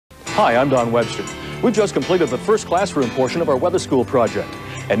Hi, I'm Don Webster. We've just completed the first classroom portion of our Weatherschool project,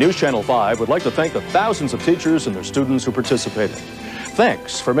 and News Channel 5 would like to thank the thousands of teachers and their students who participated.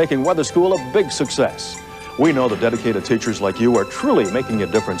 Thanks for making Weatherschool a big success. We know that dedicated teachers like you are truly making a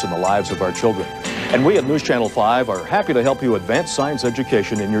difference in the lives of our children. And we at News Channel 5 are happy to help you advance science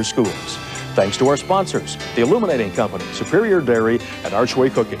education in your schools. Thanks to our sponsors, the Illuminating Company, Superior Dairy, and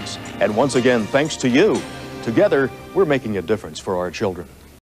Archway Cookies. And once again, thanks to you. Together, we're making a difference for our children.